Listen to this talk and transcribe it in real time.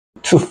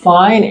To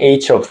find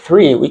h of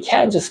 3, we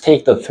can't just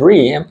take the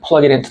 3 and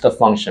plug it into the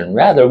function.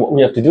 Rather, what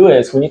we have to do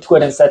is we need to go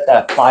ahead and set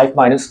that 5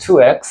 minus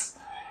 2x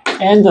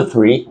and the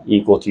 3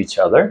 equal to each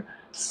other,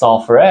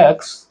 solve for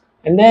x,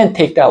 and then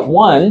take that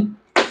 1,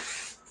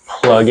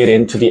 plug it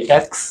into the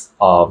x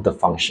of the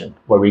function,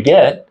 where we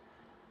get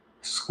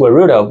square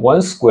root of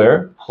 1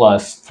 squared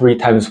plus 3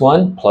 times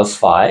 1 plus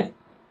 5.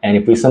 And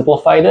if we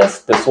simplify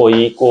this will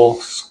equal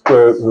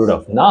square root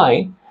of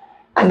 9,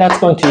 and that's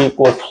going to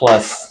equal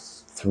plus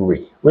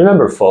 3.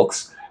 Remember,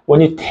 folks, when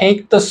you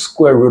take the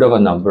square root of a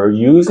number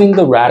using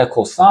the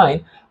radical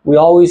sign, we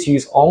always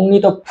use only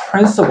the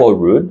principal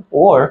root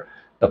or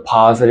the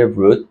positive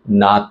root,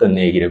 not the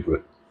negative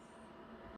root.